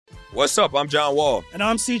What's up? I'm John Wall. And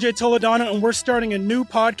I'm CJ Toledano, and we're starting a new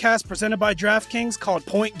podcast presented by DraftKings called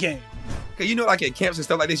Point Game. Okay, you know, like at camps and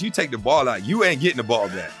stuff like this, you take the ball out, you ain't getting the ball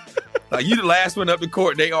back. Like, you the last one up the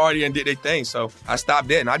court, they already did their thing. So I stopped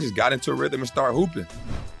that, and I just got into a rhythm and started hooping.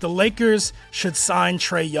 The Lakers should sign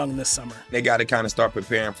Trae Young this summer. They got to kind of start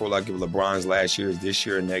preparing for, like, if LeBron's last year is this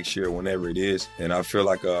year, next year, whenever it is. And I feel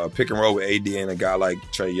like a pick and roll with AD and a guy like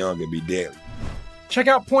Trae Young would be deadly. Check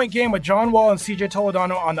out Point Game with John Wall and CJ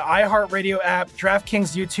Toledano on the iHeartRadio app,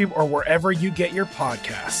 DraftKings YouTube, or wherever you get your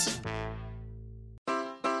podcasts.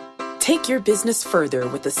 Take your business further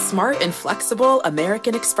with the smart and flexible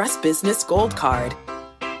American Express Business Gold Card.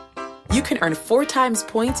 You can earn 4 times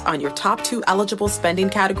points on your top 2 eligible spending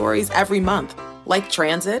categories every month, like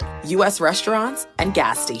transit, U.S. restaurants, and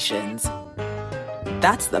gas stations.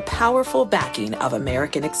 That's the powerful backing of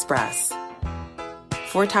American Express.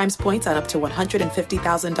 4 times points on up to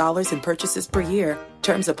 $150,000 in purchases per year.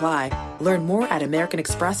 Terms apply. Learn more at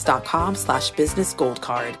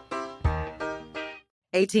americanexpress.com/businessgoldcard.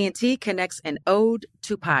 AT&T connects an ode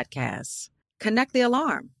to podcasts. Connect the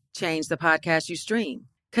alarm. Change the podcast you stream.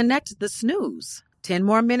 Connect the snooze. 10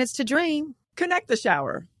 more minutes to dream. Connect the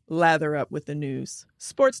shower. Lather up with the news.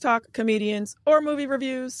 Sports talk, comedians, or movie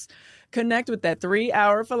reviews. Connect with that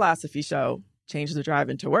 3-hour philosophy show. Change the drive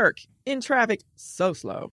into work in traffic so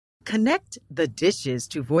slow. Connect the dishes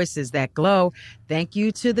to voices that glow. Thank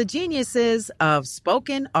you to the geniuses of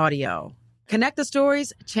spoken audio. Connect the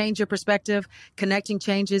stories, change your perspective. Connecting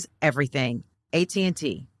changes everything.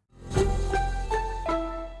 AT&T.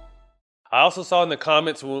 I also saw in the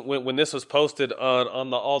comments when this was posted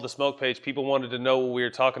on the All the Smoke page, people wanted to know what we were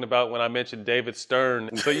talking about when I mentioned David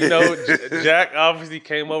Stern. So, you know, Jack obviously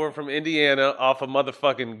came over from Indiana off a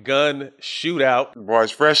motherfucking gun shootout.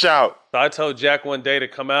 Boys, fresh out. So I told Jack one day to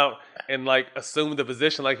come out and, like, assume the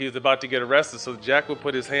position like he was about to get arrested. So Jack would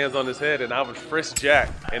put his hands on his head and I would frisk Jack.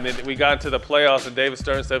 And then we got into the playoffs and David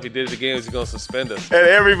Stern said if he did it again, he was going to suspend us. And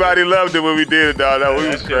everybody loved it when we did it, dog. That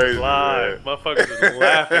was crazy. Live. Motherfuckers was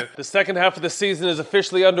laughing. The second half of the season is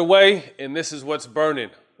officially underway, and this is what's burning.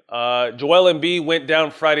 Joel Embiid went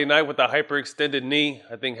down Friday night with a hyperextended knee.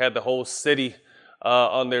 I think had the whole city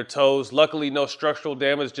on their toes. Luckily, no structural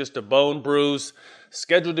damage, just a bone bruise.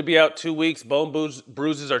 Scheduled to be out 2 weeks. Bone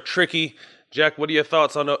bruises are tricky. Jack, what are your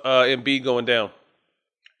thoughts on Embiid going down?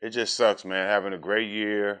 It just sucks, man. Having a great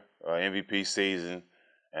year, MVP season,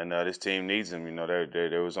 and this team needs him. You know,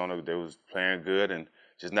 they was playing good, and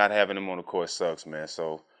just not having him on the court sucks, man.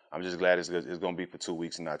 So I'm just glad it's going to be for 2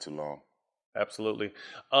 weeks and not too long. Absolutely.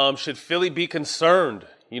 Should Philly be concerned,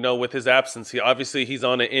 you know, with his absence? He's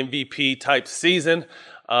on an MVP type season.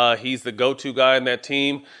 He's the go-to guy in that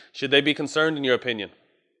team. Should they be concerned, in your opinion?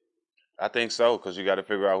 I think so, because you got to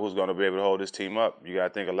figure out who's going to be able to hold this team up. You got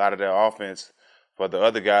to think a lot of their offense for the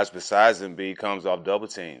other guys besides Embiid comes off double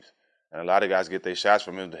teams, and a lot of guys get their shots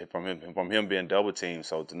from him being double teamed.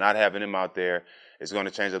 So to not having him out there is going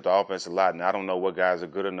to change up the offense a lot. And I don't know what guys are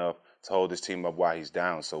good enough to hold this team up while he's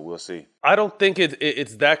down, so we'll see. I don't think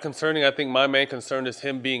it's that concerning. I think my main concern is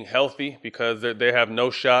him being healthy because they have no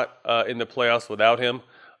shot in the playoffs without him.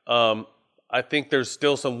 I think there's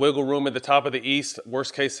still some wiggle room at the top of the East.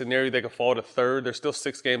 Worst case scenario, they could fall to third. They're still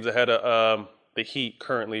 6 games ahead of the Heat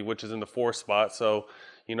currently, which is in the 4th spot. So,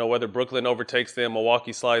 you know, whether Brooklyn overtakes them,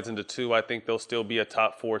 Milwaukee slides into 2, I think they'll still be a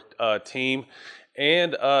top 4 team.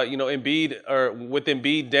 And, you know, with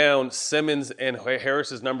Embiid down, Simmons and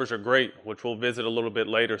Harris's numbers are great, which we'll visit a little bit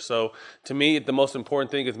later. So, to me, the most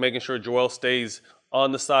important thing is making sure Joel stays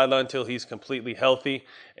on the sideline until he's completely healthy.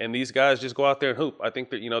 And these guys just go out there and hoop. I think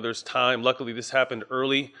that, you know, there's time. Luckily, this happened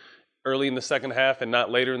early in the second half and not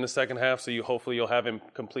later in the second half. So hopefully you'll have him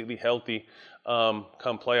completely healthy come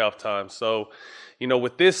playoff time. So, you know,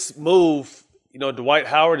 with this move, you know, Dwight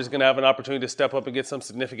Howard is going to have an opportunity to step up and get some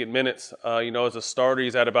significant minutes. You know, as a starter,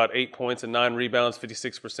 he's at about 8 points and 9 rebounds,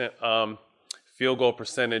 56% field goal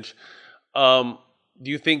percentage. Do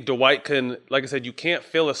you think Dwight can, like I said, you can't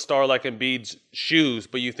fill a star like Embiid's shoes,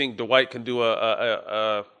 but you think Dwight can do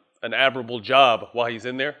an admirable job while he's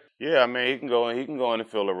in there? Yeah, I mean, he can go in and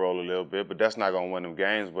fill a role a little bit, but that's not going to win them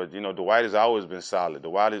games. But, you know, Dwight has always been solid.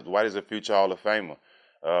 Dwight is a future Hall of Famer.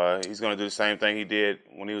 He's going to do the same thing he did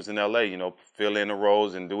when he was in L.A., you know, fill in the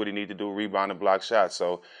roles and do what he needs to do, rebound and block shots.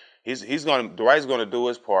 So Dwight's going to do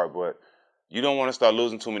his part, but you don't want to start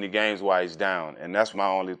losing too many games while he's down, and that's my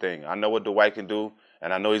only thing. I know what Dwight can do,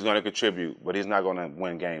 and I know he's going to contribute, but he's not going to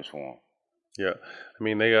win games for him. Yeah, I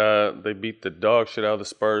mean they beat the dog shit out of the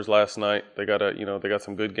Spurs last night. They got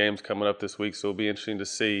some good games coming up this week, so it'll be interesting to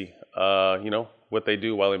see what they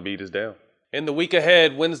do while Embiid is down. In the week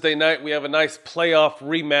ahead, Wednesday night, we have a nice playoff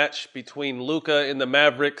rematch between Luka and the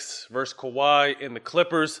Mavericks versus Kawhi and the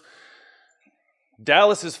Clippers.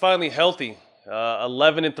 Dallas is finally healthy,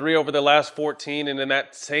 11-3 over the last 14, and in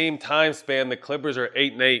that same time span, the Clippers are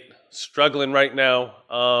 8-8, struggling right now.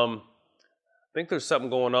 I think there's something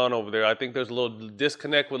going on over there. I think there's a little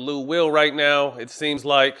disconnect with Lou Will right now. It seems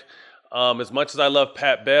like, as much as I love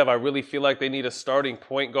Pat Bev, I really feel like they need a starting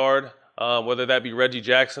point guard. Whether that be Reggie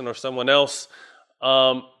Jackson or someone else.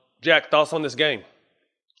 Jack, thoughts on this game?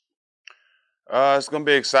 It's going to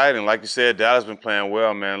be exciting. Like you said, Dallas been playing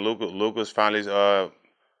well, man. Luka's finally,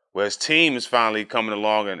 his team is finally coming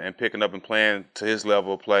along and picking up and playing to his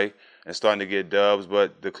level of play and starting to get dubs.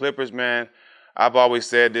 But the Clippers, man, I've always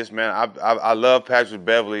said this, man. I love Patrick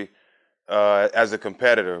Beverley as a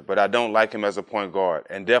competitor, but I don't like him as a point guard,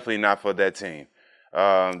 and definitely not for that team.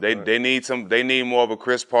 They need more of a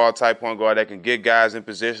Chris Paul type point guard that can get guys in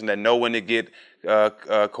position, that know when to get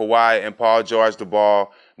Kawhi and Paul George the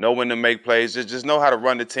ball, know when to make plays, just know how to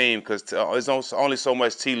run the team, because there's only so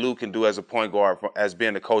much T. Lue can do as a point guard as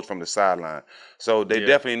being the coach from the sideline. So they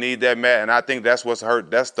definitely need that, Matt, and I think that's what's hurt.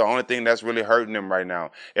 That's the only thing that's really hurting them right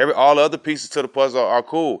now. All the other pieces to the puzzle are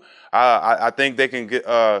cool. I think they can get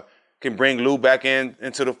can bring Lou back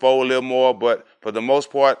into the fold a little more, but for the most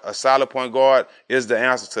part, a solid point guard is the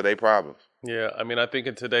answer to their problems. Yeah, I mean, I think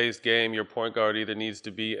in today's game, your point guard either needs to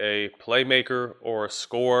be a playmaker or a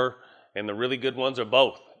scorer, and the really good ones are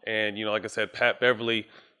both. And, like I said, Pat Beverley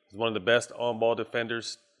is one of the best on-ball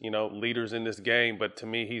defenders, leaders in this game, but to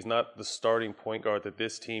me, he's not the starting point guard that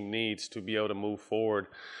this team needs to be able to move forward.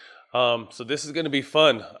 So this is going to be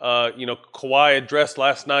fun. Kawhi addressed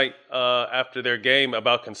last night after their game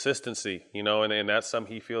about consistency, and that's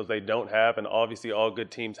something he feels they don't have. And obviously all good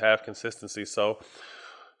teams have consistency. So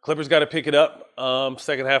Clippers got to pick it up.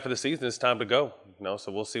 Second half of the season, it's time to go. So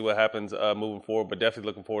we'll see what happens moving forward, but definitely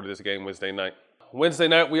looking forward to this game Wednesday night. Wednesday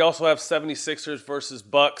night, we also have 76ers versus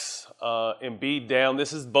Bucks. Embiid down.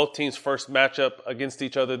 This is both teams' first matchup against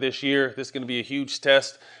each other this year. This is going to be a huge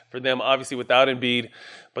test for them, obviously without Embiid.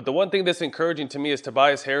 But the one thing that's encouraging to me is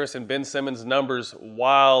Tobias Harris and Ben Simmons' numbers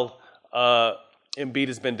while Embiid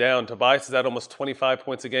has been down. Tobias is at almost 25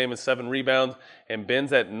 points a game and 7 rebounds, and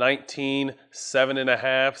Ben's at 19, 7.5,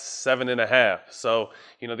 7.5. So,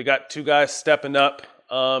 they got two guys stepping up.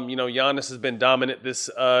 Giannis has been dominant this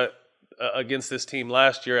against this team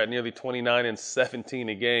last year at nearly 29 and 17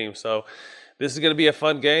 a game. So this is going to be a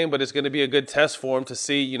fun game, but it's going to be a good test for them to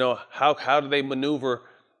see, how do they maneuver,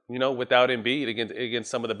 without Embiid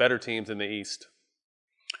against some of the better teams in the East.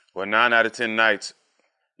 Well, 9 out of 10 nights,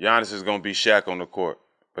 Giannis is going to be Shaq on the court,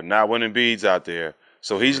 but not when Embiid's out there.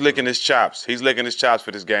 So he's licking his chops. He's licking his chops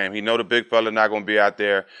for this game. He know the big fella not going to be out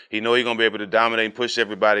there. He know he's going to be able to dominate and push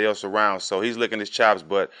everybody else around. So he's licking his chops.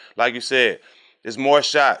 But like you said, there's more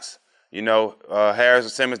shots. Harris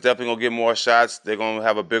and Simmons definitely going to get more shots. They're going to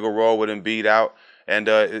have a bigger role with Embiid out. And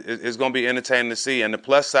it's going to be entertaining to see. And the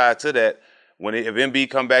plus side to that, if Embiid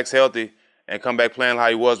come back healthy and come back playing how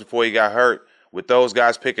he was before he got hurt, with those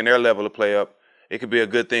guys picking their level of play up, it could be a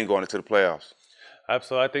good thing going into the playoffs.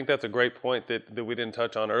 Absolutely. I think that's a great point that we didn't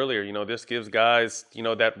touch on earlier. This gives guys,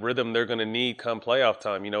 that rhythm they're going to need come playoff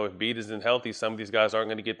time. If Embiid isn't healthy, some of these guys aren't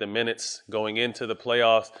going to get the minutes going into the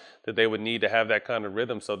playoffs that they would need to have that kind of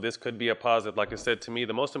rhythm. So this could be a positive. Like I said, to me,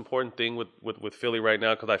 the most important thing with Philly right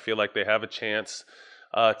now, because I feel like they have a chance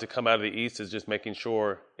to come out of the East, is just making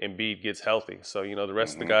sure Embiid gets healthy. So, the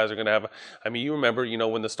rest of the guys are going to have you remember,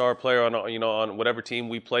 when the star player on whatever team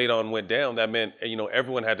we played on went down, that meant,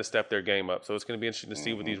 everyone had to step their game up. So it's going to be interesting to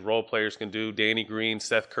see what these role players can do. Danny Green,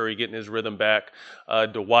 Seth Curry getting his rhythm back,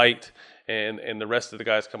 Dwight, and the rest of the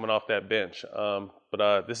guys coming off that bench.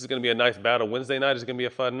 But this is going to be a nice battle. Wednesday night is going to be a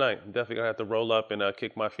fun night. I'm definitely going to have to roll up and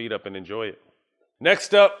kick my feet up and enjoy it.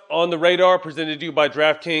 Next up on the radar, presented to you by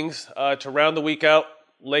DraftKings, to round the week out,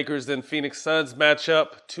 Lakers and Phoenix Suns matchup.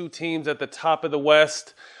 Two teams at the top of the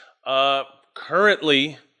West.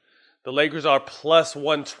 Currently, the Lakers are plus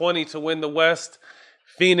 120 to win the West.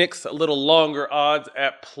 Phoenix, a little longer odds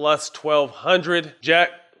at plus 1,200.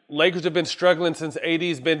 Jack, Lakers have been struggling since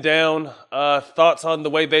AD's been down. Thoughts on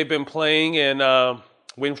the way they've been playing, and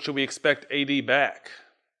when should we expect AD back?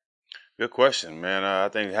 Good question, man. I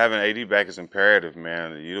think having AD back is imperative,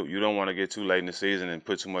 man. You don't want to get too late in the season and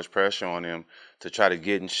put too much pressure on him to try to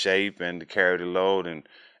get in shape and to carry the load and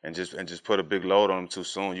just put a big load on him too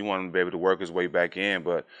soon. You want him to be able to work his way back in,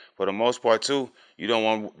 but for the most part too, you don't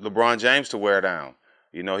want LeBron James to wear down.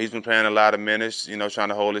 He's been playing a lot of minutes, trying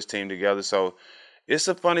to hold his team together. So it's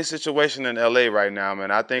a funny situation in LA right now,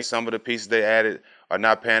 man. I think some of the pieces they added are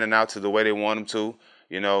not panning out to the way they want them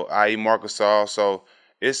to, i.e. Marc Gasol. So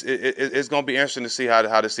it's going to be interesting to see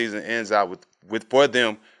how the season ends out with for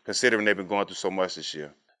them, considering they've been going through so much this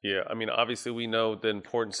year. Yeah, I mean, obviously we know the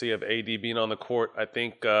importance of AD being on the court. I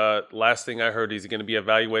think last thing I heard, he's going to be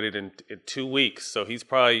evaluated in 2 weeks. So he's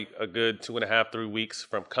probably a good 2.5, 3 weeks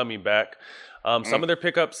from coming back. Some of their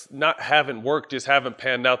pickups haven't worked, just haven't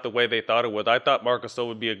panned out the way they thought it would. I thought Marc Gasol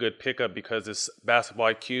would be a good pickup because his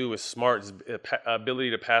basketball IQ is smart, his ability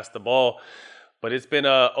to pass the ball. But it's been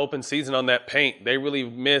an open season on that paint. They really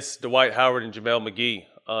miss Dwight Howard and JaVale McGee.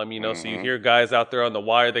 So you hear guys out there on the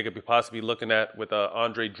wire they could be possibly looking at with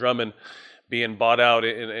Andre Drummond being bought out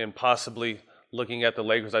and possibly looking at the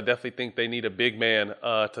Lakers. I definitely think they need a big man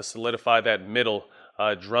to solidify that middle.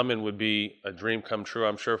 Drummond would be a dream come true,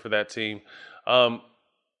 I'm sure, for that team.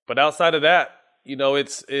 But outside of that,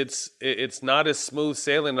 it's not as smooth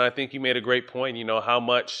sailing. And I think you made a great point. How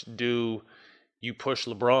much do you push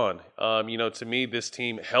LeBron? To me, this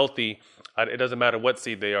team healthy, it doesn't matter what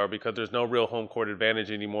seed they are because there's no real home court advantage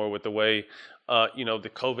anymore with the way,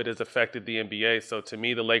 the COVID has affected the NBA. So to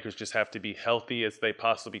me, the Lakers just have to be healthy as they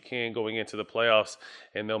possibly can going into the playoffs,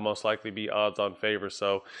 and they'll most likely be odds-on favor.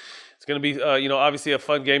 So it's going to be, obviously a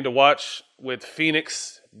fun game to watch with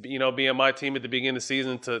Phoenix, being my team at the beginning of the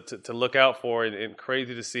season to look out for, and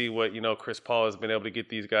crazy to see what, Chris Paul has been able to get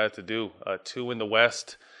these guys to do. 2 in the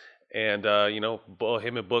West. And,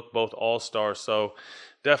 him and Book both all-stars. So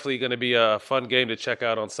definitely going to be a fun game to check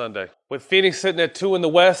out on Sunday. With Phoenix sitting at 2 in the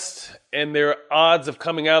West and their odds of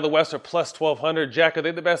coming out of the West are plus 1,200, Jack, are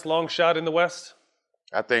they the best long shot in the West?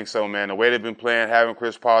 I think so, man. The way they've been playing, having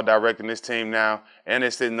Chris Paul directing this team now, and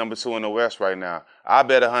they're sitting number 2 in the West right now. I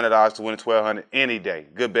bet $100 to win 1,200 any day.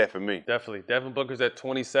 Good bet for me. Definitely. Devin Booker's at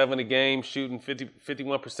 27 a game, shooting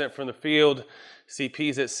 51% from the field.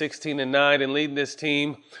 CP's at 16-9 and leading this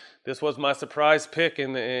team. This was my surprise pick,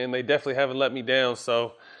 and they definitely haven't let me down.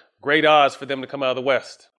 So great odds for them to come out of the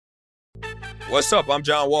West. What's up? I'm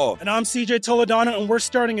John Wall. And I'm CJ Toledano, and we're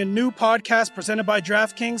starting a new podcast presented by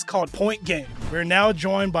DraftKings called Point Game. We're now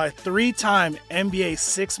joined by 3-time NBA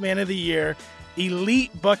Sixth Man of the Year,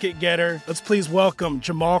 elite bucket getter. Let's please welcome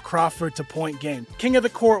Jamal Crawford to Point Game. King of the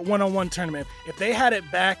Court one-on-one tournament. If they had it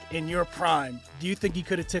back in your prime, do you think you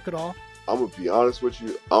could have took it all? I'm going to be honest with you.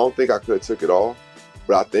 I don't think I could have took it all.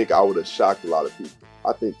 But I think I would have shocked a lot of people.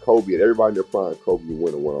 I think Kobe and everybody in their prime, Kobe would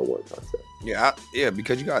win a one-on-one contest. Yeah,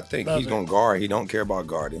 because you got to think he's going to guard. He don't care about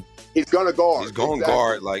guarding. He's going to guard. He's going to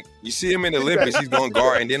guard. Like, you see him in the Olympics, he's going to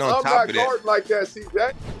guard. And then on top of that. I'm not guarding like that,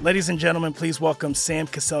 CJ. Ladies and gentlemen, please welcome Sam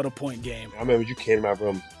Cassell to Point Game. I remember you came out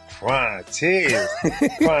from prime 10.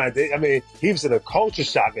 I mean, he was in a culture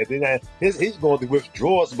shock. And then he's going through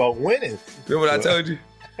withdrawals about winning. Remember what I told you?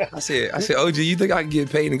 I said, OG, you think I can get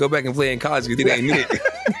paid and go back and play in college because it ain't it.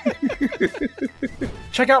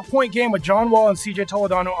 Check out Point Game with John Wall and CJ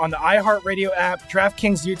Toledano on the iHeartRadio app,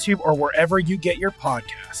 DraftKings YouTube, or wherever you get your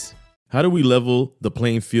podcasts. How do we level the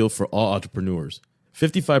playing field for all entrepreneurs?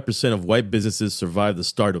 55% of white businesses survive the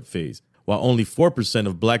startup phase, while only 4%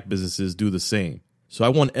 of black businesses do the same. So I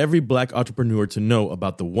want every black entrepreneur to know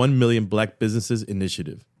about the 1 Million Black Businesses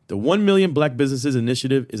Initiative. The 1 Million Black Businesses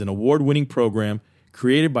Initiative is an award-winning program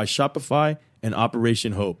created by Shopify and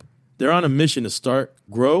Operation Hope. They're on a mission to start,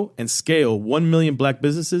 grow, and scale 1 million black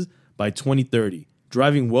businesses by 2030,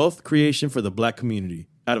 driving wealth creation for the black community.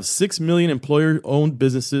 Out of 6 million employer-owned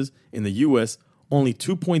businesses in the U.S., only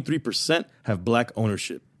 2.3% have black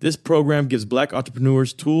ownership. This program gives black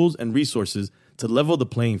entrepreneurs tools and resources to level the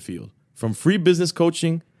playing field, from free business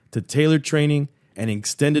coaching to tailored training and an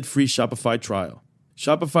extended free Shopify trial.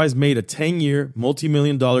 Shopify's made a 10-year,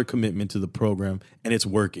 multi-million-dollar commitment to the program, and it's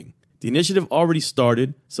working. The initiative already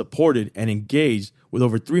started, supported, and engaged with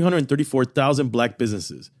over 334,000 black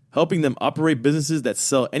businesses, helping them operate businesses that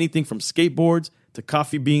sell anything from skateboards to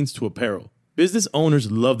coffee beans to apparel. Business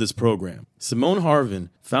owners love this program. Simone Harvin,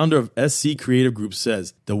 founder of SC Creative Group,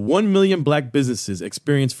 says, "The 1 million black businesses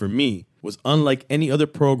experience for me was unlike any other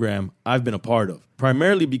program I've been a part of,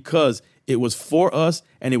 primarily because it was for us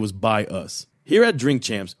and it was by us." Here at Drink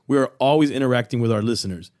Champs, we are always interacting with our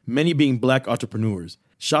listeners, many being black entrepreneurs.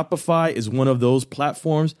 Shopify is one of those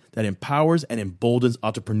platforms that empowers and emboldens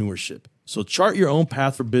entrepreneurship. So chart your own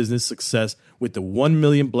path for business success with the 1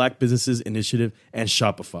 Million Black Businesses Initiative and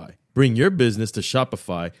Shopify. Bring your business to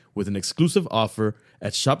Shopify with an exclusive offer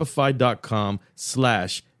at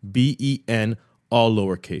shopify.com/BEN, all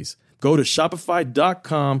lowercase. Go to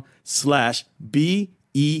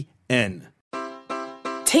shopify.com/BEN.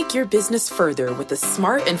 Take your business further with the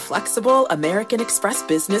smart and flexible American Express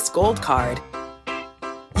Business Gold Card.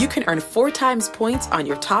 You can earn 4 times points on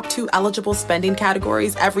your top 2 eligible spending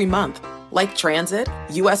categories every month, like transit,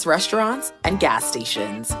 U.S. restaurants, and gas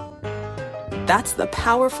stations. That's the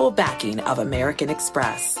powerful backing of American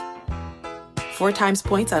Express. 4 times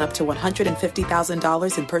points on up to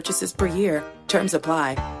 $150,000 in purchases per year. Terms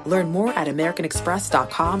apply. Learn more at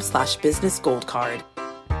americanexpress.com/businessgoldcard.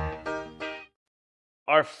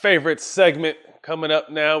 Our favorite segment coming up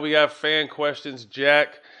now. We got fan questions,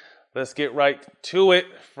 Jack. Let's get right to it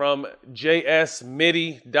from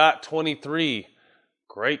JSMitty.23.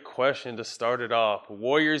 Great question to start it off.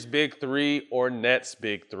 Warriors big three or Nets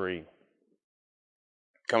big three?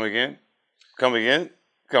 Come again? I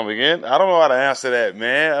don't know how to answer that,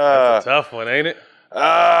 man. That's a tough one, ain't it?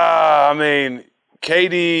 I mean,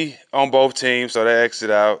 KD on both teams, so they exit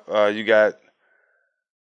out. You got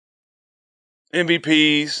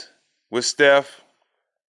MVPs with Steph.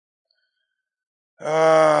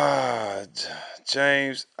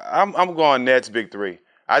 James, I'm going Nets big three.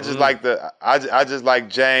 I just like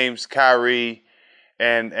James, Kyrie,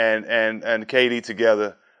 and KD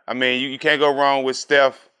together. I mean, you can't go wrong with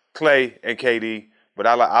Steph, Clay, and KD. But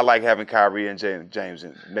I like having Kyrie and James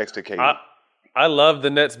next to KD. I love the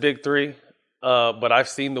Nets big three, but I've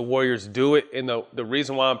seen the Warriors do it. And the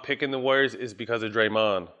reason why I'm picking the Warriors is because of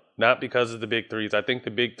Draymond, not because of the big threes. I think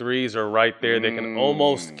the big threes are right there. They can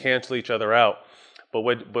almost cancel each other out. But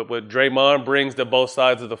what Draymond brings to both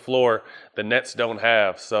sides of the floor, the Nets don't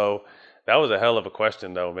have. So that was a hell of a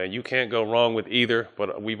question, though, man. You can't go wrong with either.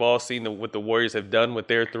 But we've all seen what the Warriors have done with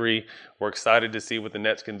their three. We're excited to see what the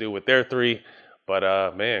Nets can do with their three. But,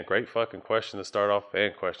 man, great fucking question to start off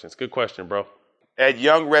fan questions. Good question, bro. At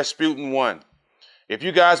Young Rasputin 1, if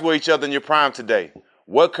you guys were each other in your prime today,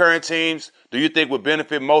 what current teams do you think would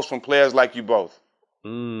benefit most from players like you both?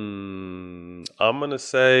 I'm going to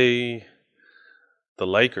say the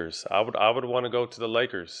Lakers. I would want to go to the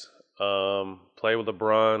Lakers. Play with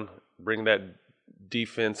LeBron, bring that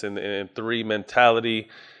defense and three mentality.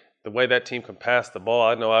 The way that team can pass the ball,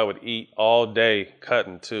 I know I would eat all day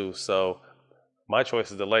cutting too. So my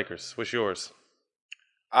choice is the Lakers. What's yours?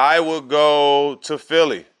 I would go to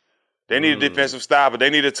Philly. They need a defensive stopper. They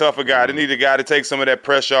need a tougher guy. They need a guy to take some of that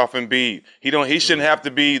pressure off Embiid. He shouldn't have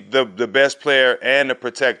to be the best player and the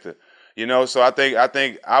protector. You know, so I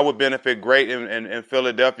think I would benefit great in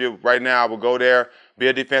Philadelphia. Right now, I would go there, be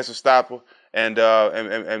a defensive stopper, and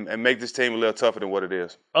make this team a little tougher than what it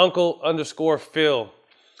is. Uncle_Phil.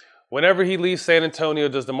 Whenever he leaves San Antonio,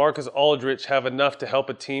 does DeMarcus Aldridge have enough to help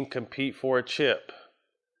a team compete for a chip?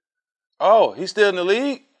 Oh, he's still in the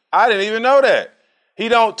league? I didn't even know that. He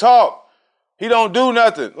don't talk. He don't do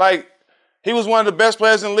nothing. Like, he was one of the best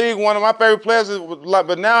players in the league, one of my favorite players.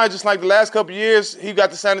 But now, just like the last couple of years, he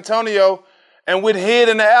got to San Antonio and went hid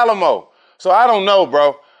in the Alamo. So I don't know,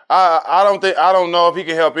 bro. I don't know if he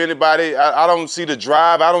can help anybody. I don't see the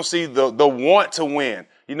drive. I don't see the want to win.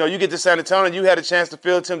 You know, you get to San Antonio, you had a chance to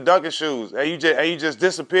fill Tim Duncan shoes, and you just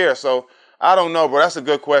disappear. So I don't know, bro. That's a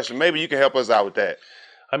good question. Maybe you can help us out with that.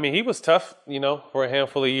 I mean, he was tough, you know, for a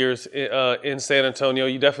handful of years in San Antonio.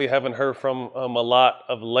 You definitely haven't heard from him a lot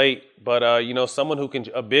of late, but you know, someone who can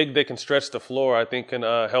that can stretch the floor, I think, can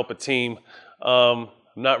help a team. I'm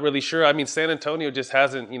not really sure. I mean, San Antonio just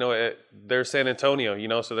hasn't, you know, they're San Antonio, you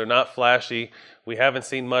know, so they're not flashy. We haven't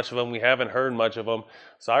seen much of them. We haven't heard much of them.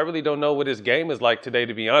 So I really don't know what his game is like today,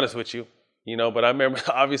 to be honest with you. You know, but I remember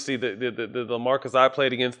obviously the LaMarcus I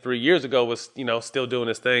played against 3 years ago was, you know, still doing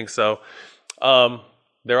his thing. So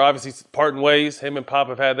they're obviously parting ways. Him and Pop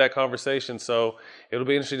have had that conversation. So it'll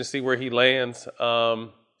be interesting to see where he lands and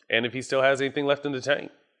if he still has anything left in the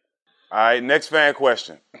tank. All right, next fan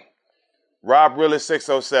question. Rob Rilla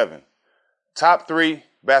 607. Top 3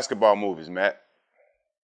 basketball movies, Matt.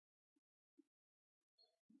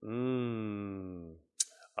 I'm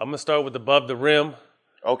going to start with Above the Rim.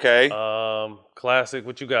 Okay. Classic.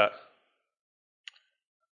 What you got?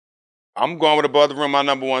 I'm going with Above the Rim, my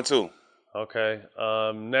number 1 too. Okay.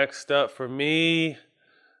 Next up for me,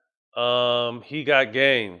 He Got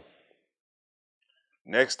Game.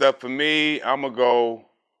 Next up for me, I'm going to go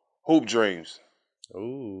Hoop Dreams.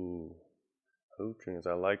 Ooh. Hoop Dreams.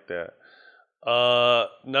 I like that.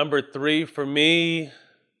 Number 3 for me,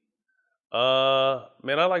 man,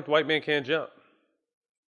 I liked White Man Can't Jump.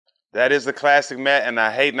 That is the classic, Matt, and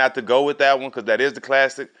I hate not to go with that one because that is the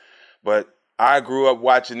classic. But I grew up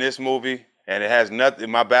watching this movie, and it has nothing.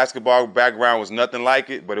 My basketball background was nothing like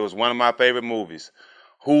it, but it was one of my favorite movies.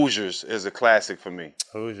 Hoosiers is a classic for me.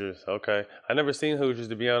 Hoosiers, okay. I never seen Hoosiers,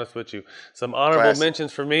 to be honest with you. Some honorable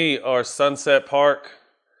mentions for me are Sunset Park,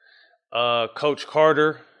 Coach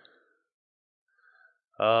Carter.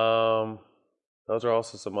 Those are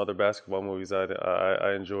also some other basketball movies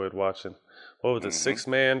I enjoyed watching. What was it? 6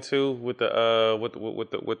 Man too with the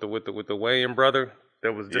Wayans brother.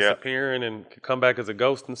 that was disappearing and could come back as a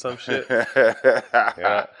ghost and some shit.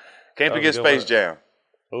 Can't forget Space Jam.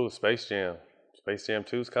 Oh, Space Jam. Space Jam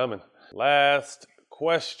 2's coming. Last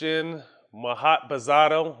question. Mahat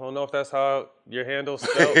Bazado. I don't know if that's how your handle's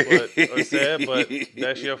spelled or said, but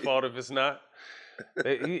that's your fault if it's not.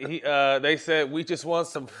 They said, we just want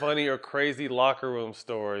some funny or crazy locker room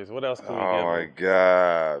stories. What else can we get? Oh, my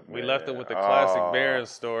God. We left them with the classic Barron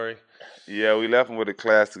story. Yeah, we left them with the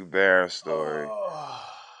classic Barron story.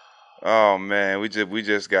 Oh, man. We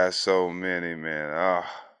just got so many, man. Oh,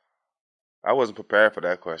 I wasn't prepared for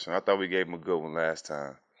that question. I thought we gave him a good one last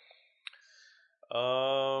time.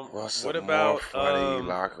 What about funny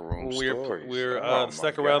locker room stories? We're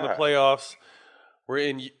second round of the playoffs. We're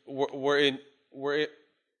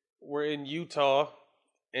in Utah,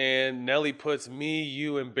 and Nelly puts me,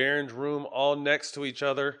 you, and Barron's room all next to each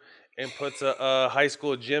other, and puts a high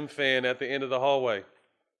school gym fan at the end of the hallway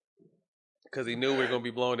because he knew we were gonna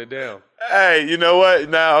be blowing it down. Hey, you know what?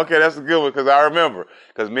 Now, okay, that's a good one because I remember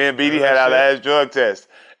because me and BD had our last drug test.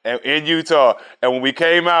 And in Utah, and when we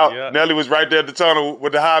came out, Nelly was right there at the tunnel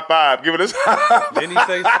with the high five, giving us high five. Didn't he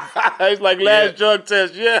say? He's like, last drug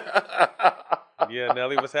test, Yeah,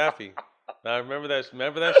 Nelly was happy. Now remember that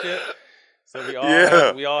shit. So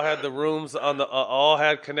we all had the rooms on the all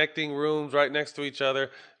had connecting rooms right next to each other.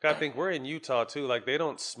 I think we're in Utah too. Like they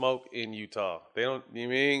don't smoke in Utah. They don't. You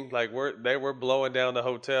mean like they were blowing down the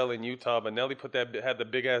hotel in Utah, but Nelly had the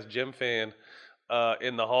big ass gym fan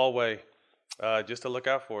in the hallway. Just to look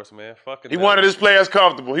out for us, man. He wanted his players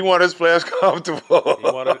comfortable. He wanted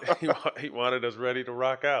us ready to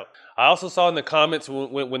rock out. I also saw in the comments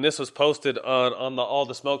when this was posted on the All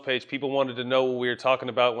the Smoke page, people wanted to know what we were talking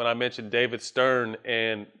about when I mentioned David Stern,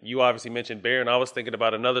 and you obviously mentioned Barron. I was thinking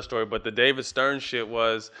about another story, but the David Stern shit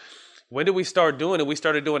was, when did we start doing it? We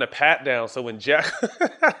started doing a pat down. So when Jack,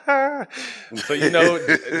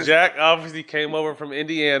 Jack obviously came over from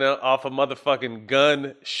Indiana off a motherfucking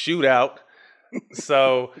gun shootout.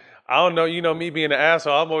 So I don't know, you know me being an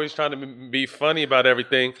asshole, I'm always trying to be funny about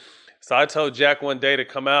everything. So I told Jack one day to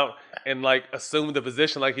come out and like assume the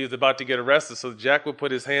position like he was about to get arrested. So Jack would put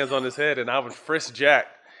his hands on his head and I would frisk Jack.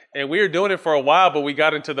 And we were doing it for a while, but we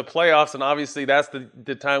got into the playoffs and obviously that's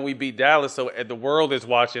the time we beat Dallas. So the world is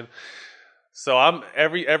watching. So I'm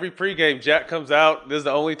every pregame, Jack comes out. This is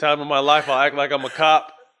the only time in my life I'll act like I'm a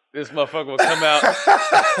cop. This motherfucker will come out.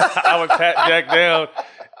 I would pat Jack down.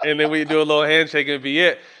 And then we do a little handshake and be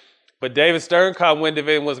it. But David Stern caught wind of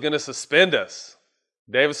it and was going to suspend us.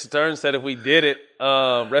 David Stern said if we did it,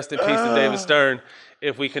 rest in peace to David Stern,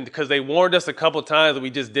 if we can, because they warned us a couple times and we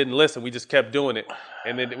just didn't listen. We just kept doing it.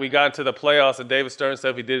 And then we got into the playoffs and David Stern said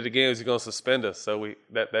if we did it again, he was going to suspend us. So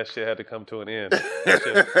that shit had to come to an end.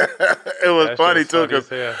 It was funny too, because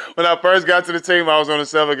when I first got to the team, I was on a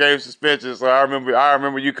 7-game suspension. So I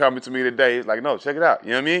remember you coming to me today. He's like, no, check it out. You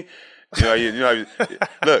know what I mean?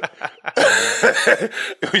 Look,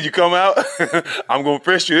 when you come out, I'm going to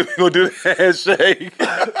frisk you. We're going to do the handshake.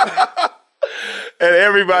 And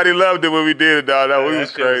everybody loved it when we did it, dog. That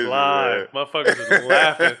was crazy. Motherfuckers was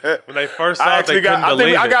laughing. When they first saw it, they couldn't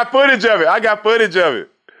believe it. I got footage of it.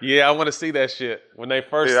 Yeah, I want to see that shit. When they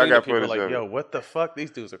first seen it, people were like, yo, what the fuck?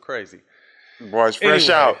 These dudes are crazy. Boys, fresh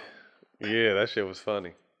out. Yeah, that shit was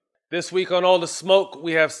funny. This week on All the Smoke,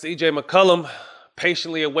 we have CJ McCollum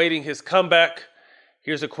patiently awaiting his comeback.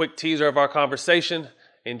 Here's a quick teaser of our conversation.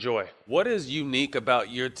 Enjoy. What is unique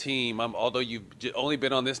about your team? Although you've only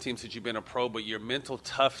been on this team since you've been a pro, but your mental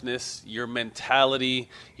toughness, your mentality,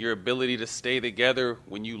 your ability to stay together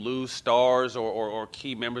when you lose stars or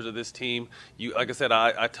key members of this team. You, like I said,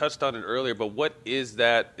 I touched on it earlier, but what is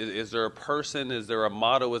that? Is there a person? Is there a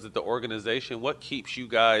motto? Is it the organization? What keeps you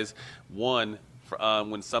guys, when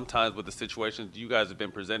sometimes with the situations you guys have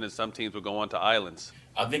been presented, some teams will go on to islands?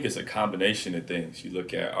 I think it's a combination of things. You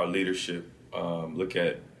look at our leadership, look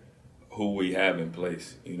at who we have in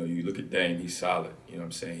place. You know, you look at Dame, he's solid. You know what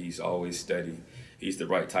I'm saying? He's always steady. He's the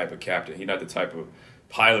right type of captain. He's not the type of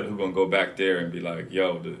pilot who's going to go back there and be like,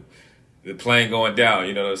 yo, the plane going down.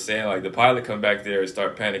 You know what I'm saying? Like, the pilot come back there and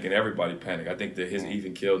start panicking. Everybody panic. I think that his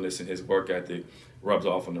even-keeledness and his work ethic rubs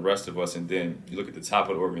off on the rest of us. And then you look at the top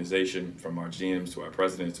of the organization, from our GMs to our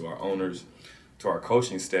presidents to our owners to our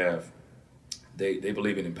coaching staff. They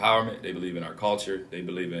believe in empowerment. They believe in our culture. They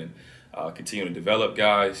believe in continuing to develop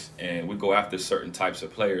guys. And we go after certain types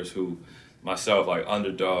of players who, myself, like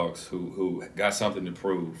underdogs, who got something to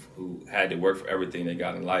prove, who had to work for everything they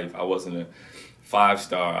got in life. I wasn't a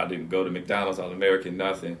 5-star. I didn't go to McDonald's. I was American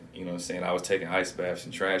nothing. You know what I'm saying? I was taking ice baths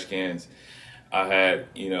and trash cans. I had,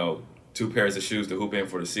 2 pairs of shoes to hoop in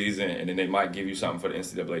for the season, and then they might give you something for the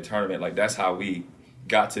NCAA tournament. Like, that's how we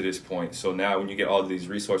got to this point. So now when you get all of these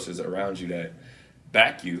resources around you that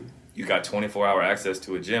back you, you got 24-hour access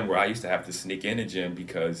to a gym where I used to have to sneak in a gym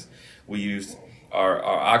because we used our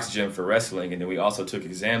oxygen for wrestling, and then we also took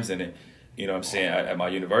exams in it, you know what I'm saying, at my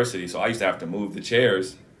university. So I used to have to move the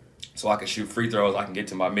chairs so I could shoot free throws, I can get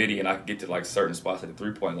to my midi, and I can get to like certain spots at the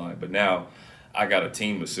three-point line. But now I got a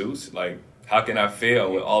team of suits. Like, how can I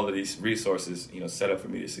fail with all of these resources, you know, set up for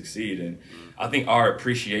me to succeed? And I think our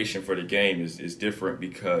appreciation for the game is different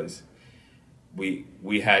because we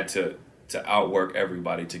had to outwork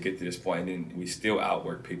everybody to get to this point, and then we still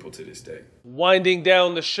outwork people to this day. Winding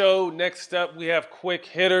down the show, next up we have quick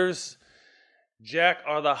hitters. Jack,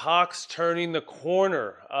 are the Hawks turning the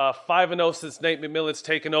corner? 5-0 since Nate McMillan's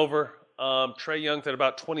taken over. Trae Young's at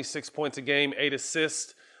about 26 points a game, 8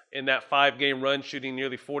 assists in that 5-game run, shooting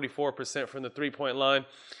nearly 44% from the three-point line.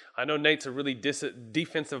 I know Nate's a really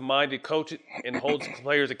defensive-minded coach and holds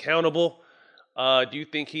players accountable. Do you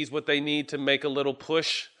think he's what they need to make a little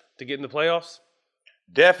push to get in the playoffs?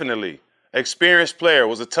 Definitely. Experienced player,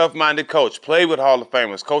 was a tough-minded coach, played with Hall of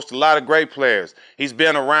Famers, coached a lot of great players. He's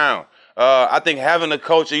been around. I think having a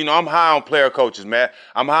coach, you know, I'm high on player coaches, man.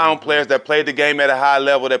 I'm high on players that played the game at a high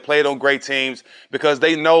level, that played on great teams, because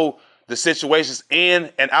they know the situations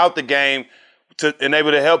in and out the game to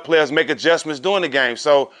enable to help players make adjustments during the game.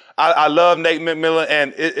 So I love Nate McMillan,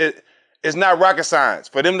 and it's not rocket science.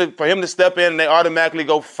 For him to step in and they automatically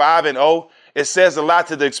go 5-0, it says a lot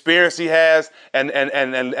to the experience he has,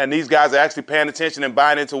 and these guys are actually paying attention and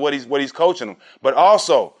buying into what he's coaching them. But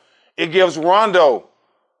also, it gives Rondo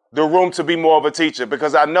the room to be more of a teacher,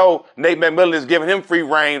 because I know Nate McMillan is giving him free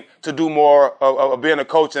reign to do more of being a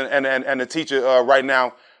coach and a teacher right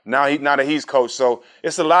now. Now that he's coached. So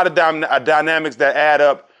it's a lot of dynamics that add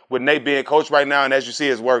up with Nate being coach right now, and as you see,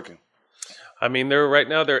 it's working. I mean, they're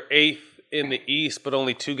 8th in the East, but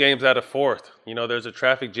only 2 games out of 4th. You know, there's a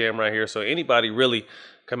traffic jam right here, so anybody really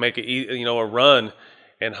can make a run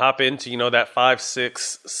and hop into, that 5,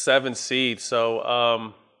 6, 7 seed.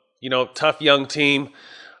 So, tough young team.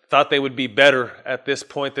 Thought they would be better at this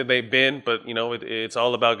point than they've been, but, it's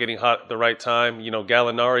all about getting hot at the right time.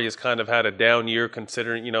 Gallinari has kind of had a down year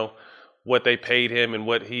considering, what they paid him and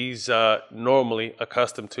what he's normally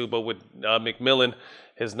accustomed to. But with McMillan,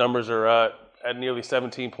 his numbers are at nearly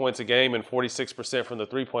 17 points a game and 46% from the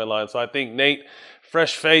three-point line. So I think Nate,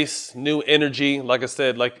 fresh face, new energy, like I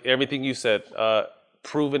said, like everything you said,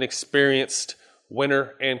 proven, experienced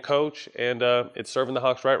winner and coach, and it's serving the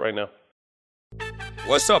Hawks right now.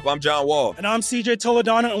 What's up? I'm John Wall. And I'm CJ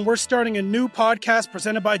Toledano, and we're starting a new podcast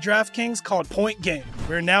presented by DraftKings called Point Game.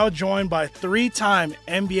 We're now joined by 3-time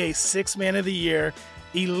NBA Sixth Man of the Year,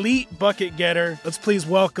 elite bucket getter. Let's please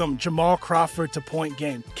welcome Jamal Crawford to Point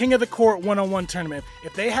Game. King of the Court one-on-one tournament.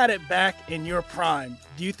 If they had it back in your prime,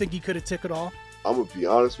 do you think you could have took it all? I'm going to be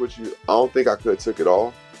honest with you. I don't think I could have took it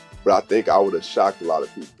all, but I think I would have shocked a lot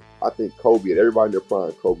of people. I think Kobe and everybody in their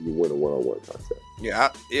prime, Kobe would win a one-on-one contest. Yeah,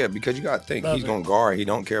 because you got to think, he's going to guard. He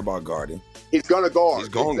don't care about guarding. He's going to guard. He's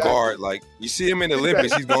going to guard. Like, you see him in the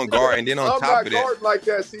Olympics, he's going to guard. And then on top of that. I'm not guarding like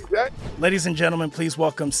that, CJ. Ladies and gentlemen, please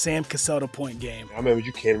welcome Sam Cassell to Point Game. I remember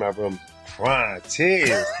you came out from crying,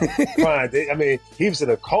 tears. I mean, he was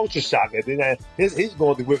in a culture shock. And then he's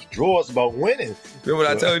going through withdrawals about winning. Remember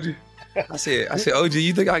what I told you? I said, OG,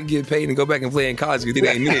 you think I can get paid and go back and play in college because it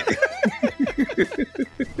ain't it?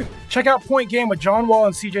 Check out Point Game with John Wall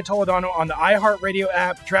and CJ Toledano on the iHeartRadio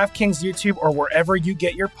app, DraftKings YouTube, or wherever you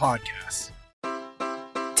get your podcasts.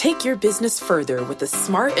 Take your business further with the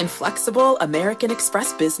smart and flexible American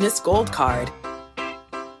Express Business Gold Card.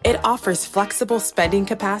 It offers flexible spending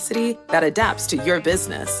capacity that adapts to your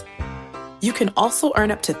business. You can also earn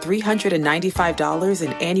up to $395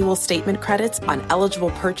 in annual statement credits on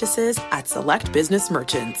eligible purchases at select business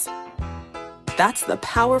merchants. That's the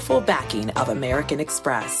powerful backing of American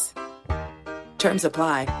Express. Terms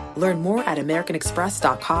apply. Learn more at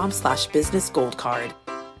americanexpress.com/businessgoldcard.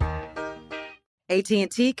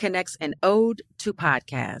 AT&T connects an ode to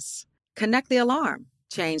podcasts. Connect the alarm.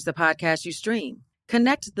 Change the podcast you stream.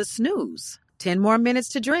 Connect the snooze. 10 more minutes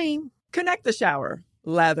to dream. Connect the shower.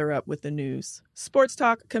 Lather up with the news, sports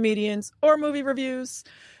talk, comedians, or movie reviews.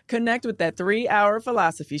 Connect with that 3-hour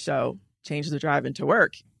philosophy show. Change the drive into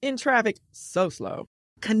work in traffic so slow.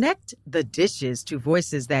 Connect the dishes to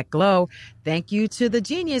voices that glow. Thank you to the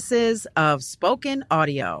geniuses of spoken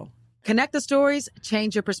audio. Connect the stories,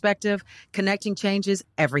 change your perspective. Connecting changes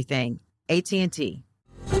everything. AT&T.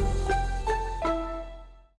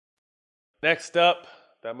 Next up,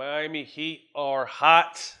 the Miami Heat are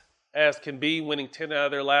hot as can be, winning 10 out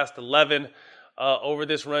of their last 11. over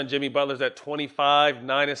this run, Jimmy Butler's at 25,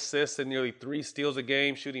 9 assists, and nearly 3 steals a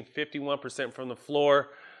game, shooting 51% from the floor.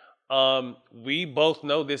 We both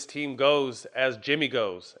know this team goes as Jimmy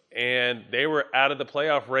goes, and they were out of the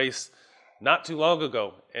playoff race not too long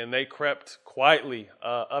ago, and they crept quietly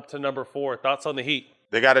up to number 4. Thoughts on the Heat?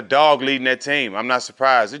 They got a dog leading that team. I'm not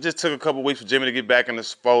surprised. It just took a couple weeks for Jimmy to get back in the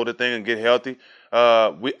fold of thing and get healthy.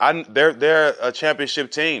 They're a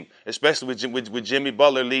championship team, especially with Jimmy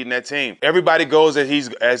Butler leading that team. Everybody goes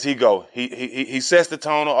as he go. He sets the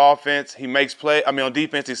tone on offense. He makes play. On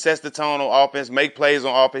defense, he sets the tone on offense, make plays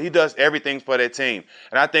on offense. He does everything for that team.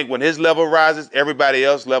 And I think when his level rises, everybody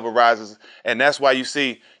else's level rises, and that's why you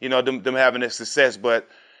see them having this success. But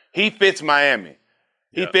he fits Miami.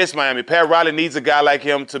 He fits Miami. Pat Riley needs a guy like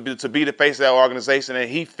him to be the face of that organization, and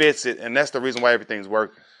he fits it, and that's the reason why everything's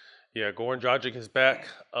working. Yeah, Goran Dragic is back.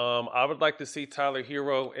 I would like to see Tyler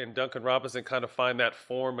Hero and Duncan Robinson kind of find that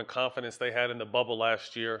form and confidence they had in the bubble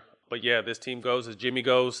last year. But yeah, this team goes as Jimmy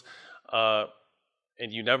goes, and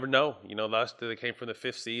you never know. Last year they came from the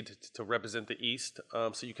 5th seed to represent the East,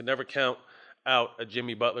 so you can never count out a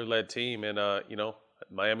Jimmy Butler-led team, and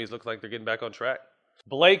Miami's looks like they're getting back on track.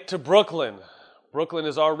 Blake to Brooklyn. Brooklyn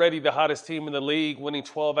is already the hottest team in the league, winning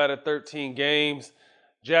 12 out of 13 games.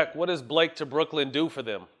 Jack, what does Blake to Brooklyn do for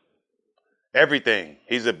them? Everything.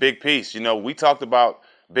 He's a big piece. We talked about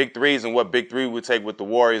big threes and what big three would take with the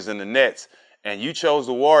Warriors and the Nets. And you chose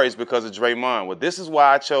the Warriors because of Draymond. Well, this is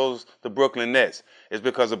why I chose the Brooklyn Nets. It's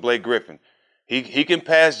because of Blake Griffin. He can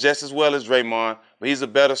pass just as well as Draymond, but he's a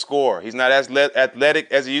better scorer. He's not as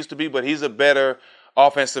athletic as he used to be, but he's a better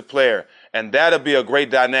offensive player. And that'll be a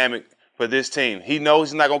great dynamic for this team. He knows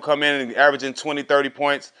he's not going to come in and averaging 20, 30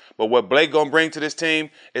 points, but what Blake going to bring to this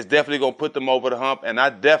team is definitely going to put them over the hump, and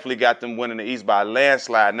I definitely got them winning the East by a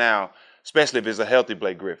landslide now, especially if it's a healthy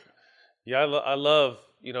Blake Griffin. Yeah, I love,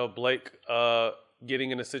 Blake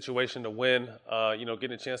getting in a situation to win,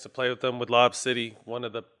 getting a chance to play with them with Lob City, one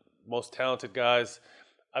of the most talented guys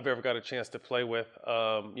I've ever got a chance to play with.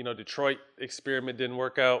 Detroit experiment didn't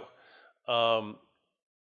work out.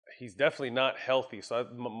 He's definitely not healthy. So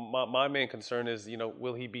my main concern is,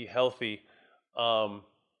 will he be healthy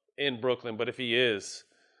in Brooklyn? But if he is,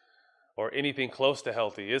 or anything close to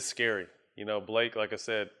healthy, it's scary. Blake, like I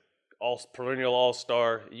said, perennial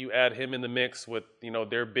all-star. You add him in the mix with,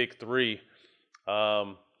 their big three.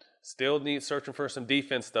 Still needs searching for some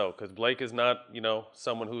defense, though, because Blake is not,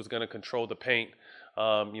 someone who's going to control the paint.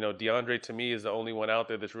 DeAndre, to me, is the only one out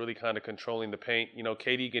there that's really kind of controlling the paint.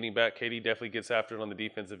 KD getting back, KD definitely gets after it on the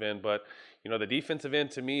defensive end. But, the defensive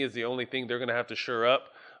end, to me, is the only thing they're going to have to shore up.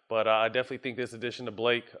 But I definitely think this addition to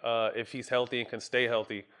Blake, if he's healthy and can stay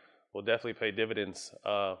healthy, will definitely pay dividends,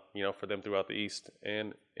 for them throughout the East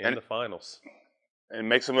and the finals. And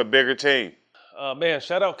makes them a bigger team.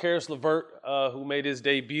 Shout out Karis LeVert, who made his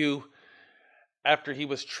debut after he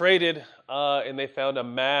was traded, and they found a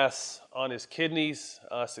mass on his kidneys,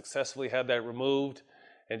 successfully had that removed.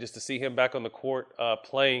 And just to see him back on the court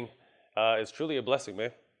playing is truly a blessing,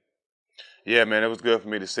 man. Yeah, man, it was good for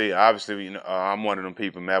me to see. Obviously, I'm one of them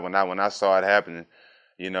people, man. When I saw it happening,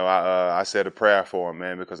 I said a prayer for him,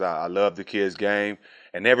 man, because I love the kid's game,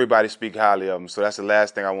 and everybody speak highly of him. So that's the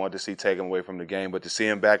last thing I wanted to see taken away from the game. But to see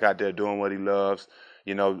him back out there doing what he loves,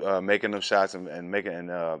 making them shots and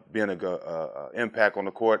being an impact on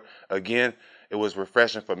the court again, it was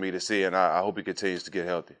refreshing for me to see, and I hope he continues to get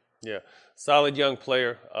healthy. Yeah, solid young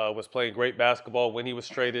player, was playing great basketball when he was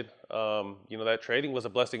traded. That trading was a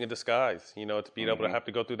blessing in disguise, to be able to have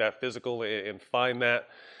to go through that physical and find that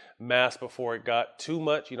mass before it got too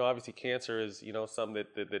much. Obviously cancer is, something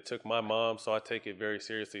that took my mom, so I take it very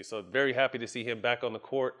seriously. So very happy to see him back on the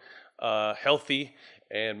court, healthy,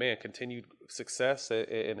 and, man, continued success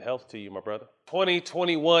and health to you, my brother.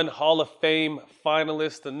 2021 Hall of Fame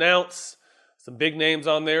finalists announced. Some big names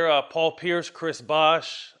on there. Paul Pierce, Chris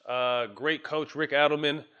Bosh, great coach Rick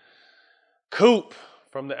Adelman, Coop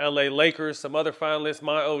from the LA Lakers, some other finalists,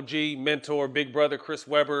 my OG, mentor, big brother Chris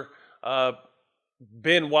Webber,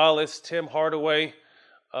 Ben Wallace, Tim Hardaway,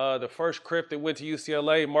 the first Crip that went to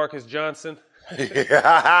UCLA, Marcus Johnson,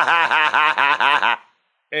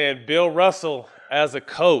 and Bill Russell as a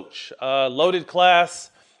coach. Loaded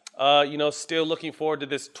class, still looking forward to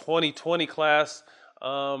this 2020 class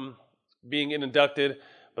being inducted.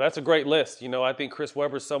 But that's a great list. I think Chris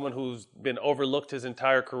Webber is someone who's been overlooked his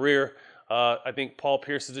entire career. I think Paul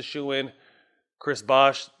Pierce is a shoo-in. Chris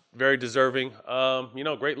Bosh, very deserving.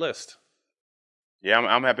 Great list. Yeah,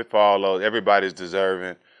 I'm happy for all those. Everybody's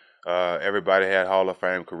deserving. Everybody had Hall of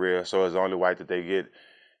Fame career, so it's only right that they get.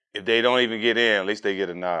 If they don't even get in, at least they get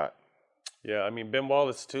a nod. Yeah, Ben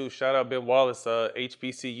Wallace too. Shout out Ben Wallace,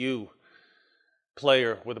 HBCU.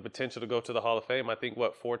 player with the potential to go to the Hall of Fame. I think,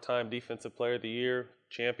 4-time Defensive Player of the Year,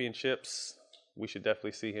 championships. We should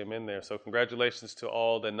definitely see him in there. So congratulations to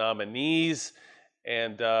all the nominees,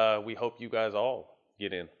 and we hope you guys all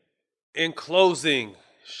get in. In closing,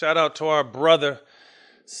 shout out to our brother,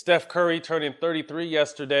 Steph Curry, turning 33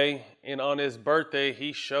 yesterday, and on his birthday,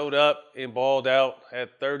 he showed up and balled out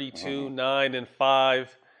at 32, 9, and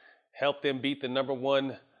 5, helped them beat the number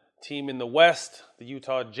 1 team in the West, the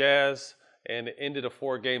Utah Jazz, and it ended a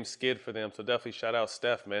 4-game skid for them. So definitely shout out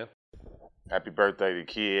Steph, man. Happy birthday to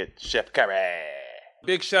kid, Chef Curry.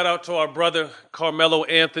 Big shout out to our brother, Carmelo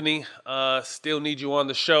Anthony. Still need you on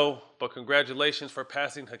the show, but congratulations for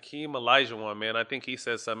passing Hakeem Olajuwon, man. I think he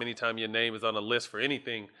says something anytime your name is on a list for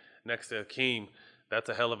anything next to Hakeem. That's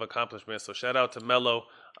a hell of an accomplishment. So shout out to Melo,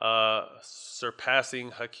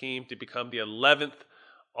 surpassing Hakeem to become the 11th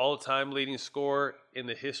all-time leading scorer in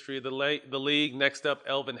the history of the league. Next up,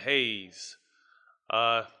 Elvin Hayes.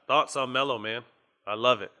 Thoughts on Melo, man? I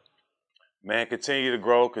love it. Man, continue to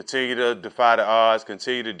grow, continue to defy the odds,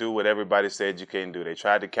 continue to do what everybody said you couldn't do. They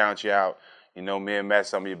tried to count you out. You know, me and Matt,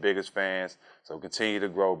 some of your biggest fans. So continue to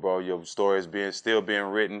grow, bro. Your story is still being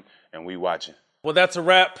written, and we watching. Well, that's a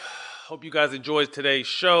wrap. Hope you guys enjoyed today's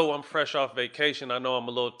show. I'm fresh off vacation. I know I'm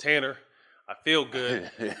a little tanner. I feel good.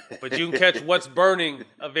 But you can catch What's Burning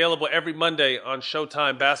available every Monday on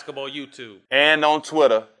Showtime Basketball YouTube. And on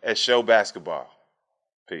Twitter at Show Basketball.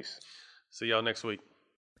 Peace. See y'all next week.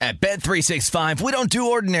 At Bet365, we don't do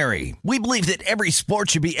ordinary. We believe that every sport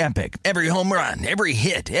should be epic. Every home run, every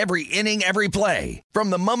hit, every inning, every play. From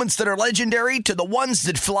the moments that are legendary to the ones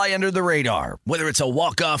that fly under the radar. Whether it's a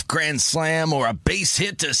walk-off grand slam or a base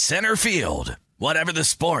hit to center field. Whatever the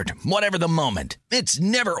sport, whatever the moment. It's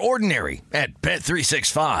never ordinary at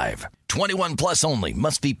Bet365. 21 plus only.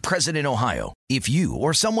 Must be present in Ohio. If you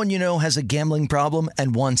or someone you know has a gambling problem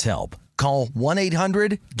and wants help, call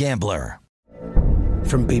 1-800-GAMBLER.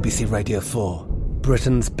 From BBC Radio 4,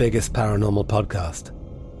 Britain's biggest paranormal podcast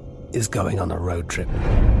is going on a road trip.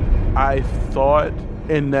 I thought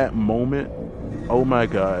in that moment, oh my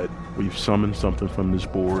God, we've summoned something from this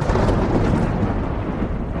board.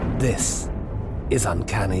 This is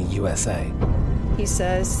Uncanny USA. He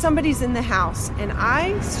says, somebody's in the house, and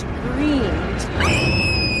I screamed.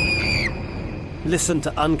 Listen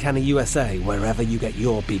to Uncanny USA wherever you get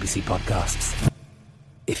your BBC podcasts,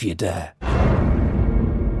 if you dare.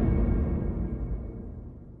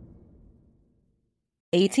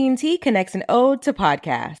 AT&T connects an ode to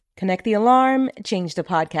podcasts. Connect the alarm, change the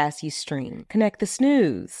podcast you stream. Connect the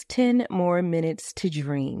snooze, 10 more minutes to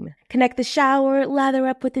dream. Connect the shower, lather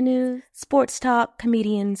up with the news, sports talk,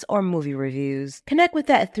 comedians, or movie reviews. Connect with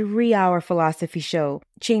that 3-hour philosophy show.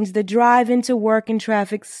 Change the drive into work and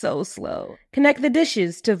traffic so slow. Connect the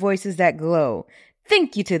dishes to voices that glow.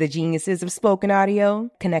 Thank you to the geniuses of spoken audio.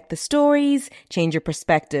 Connect the stories, change your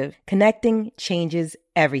perspective. Connecting changes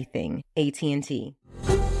everything. AT&T.